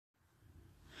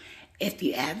If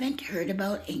you haven't heard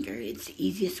about Anchor, it's the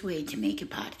easiest way to make a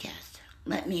podcast.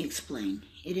 Let me explain.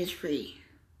 It is free.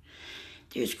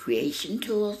 There's creation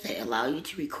tools that allow you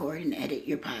to record and edit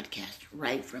your podcast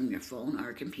right from your phone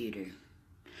or computer.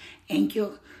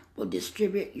 Anchor will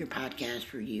distribute your podcast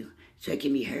for you so it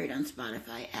can be heard on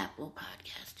Spotify, Apple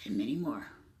Podcasts, and many more.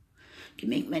 You can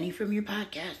make money from your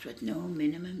podcast with no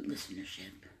minimum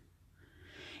listenership.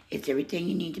 It's everything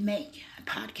you need to make a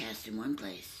podcast in one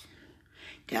place.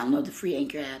 Download the free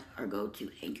Anchor app or go to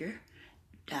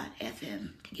anchor.fm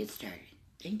to get started.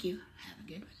 Thank you. Have a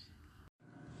good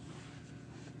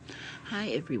one. Hi,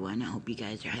 everyone. I hope you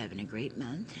guys are having a great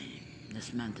month.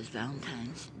 This month is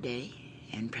Valentine's Day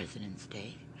and President's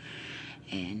Day.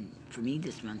 And for me,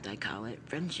 this month, I call it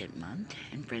Friendship Month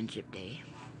and Friendship Day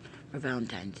or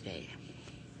Valentine's Day.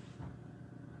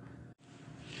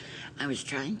 I was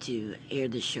trying to air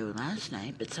the show last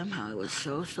night, but somehow it was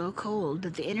so cold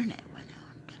that the internet went out.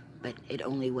 But it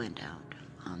only went out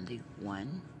on the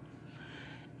one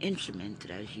instrument that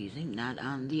I was using, not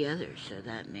on the other. So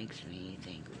that makes me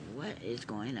think, what is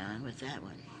going on with that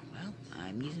one? Well,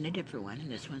 I'm using a different one,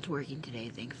 and this one's working today,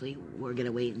 thankfully. We're going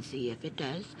to wait and see if it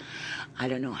does. I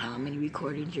don't know how many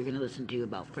recordings you're going to listen to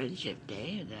about Friendship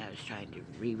Day that I was trying to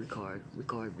re-record,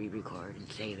 and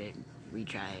save it,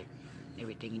 retry it,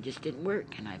 everything. It just didn't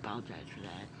work, and I apologize for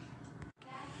that.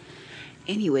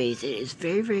 Anyways, it is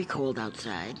very cold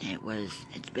outside.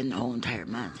 It's been the whole entire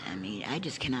month. I mean, I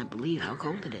just cannot believe how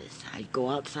cold it is. I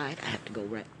go outside, I have to go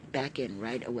right back in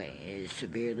right away. It is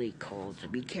severely cold, so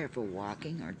be careful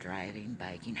walking or driving,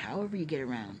 biking, however you get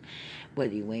around.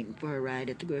 Whether you're waiting for a ride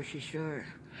at the grocery store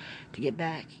to get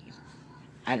back,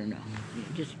 I don't know.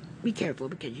 Just be careful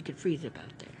because you could freeze up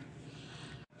out there.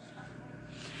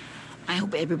 I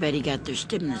hope everybody got their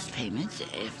stimulus payments.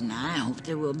 If not, I hope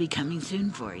they will be coming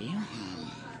soon for you.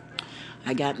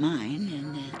 I got mine,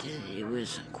 and it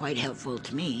was quite helpful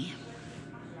to me.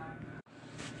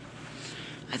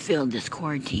 I feel this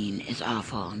quarantine is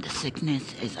awful. The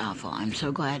sickness is awful. I'm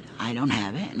so glad I don't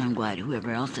have it, and I'm glad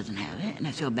whoever else doesn't have it. And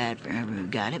I feel bad for whoever who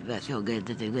got it, but I feel good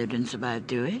that they lived and survived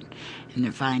through it, and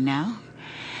they're fine now.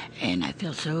 And I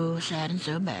feel so sad and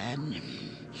so bad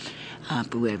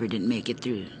for whoever didn't make it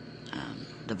through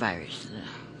the virus.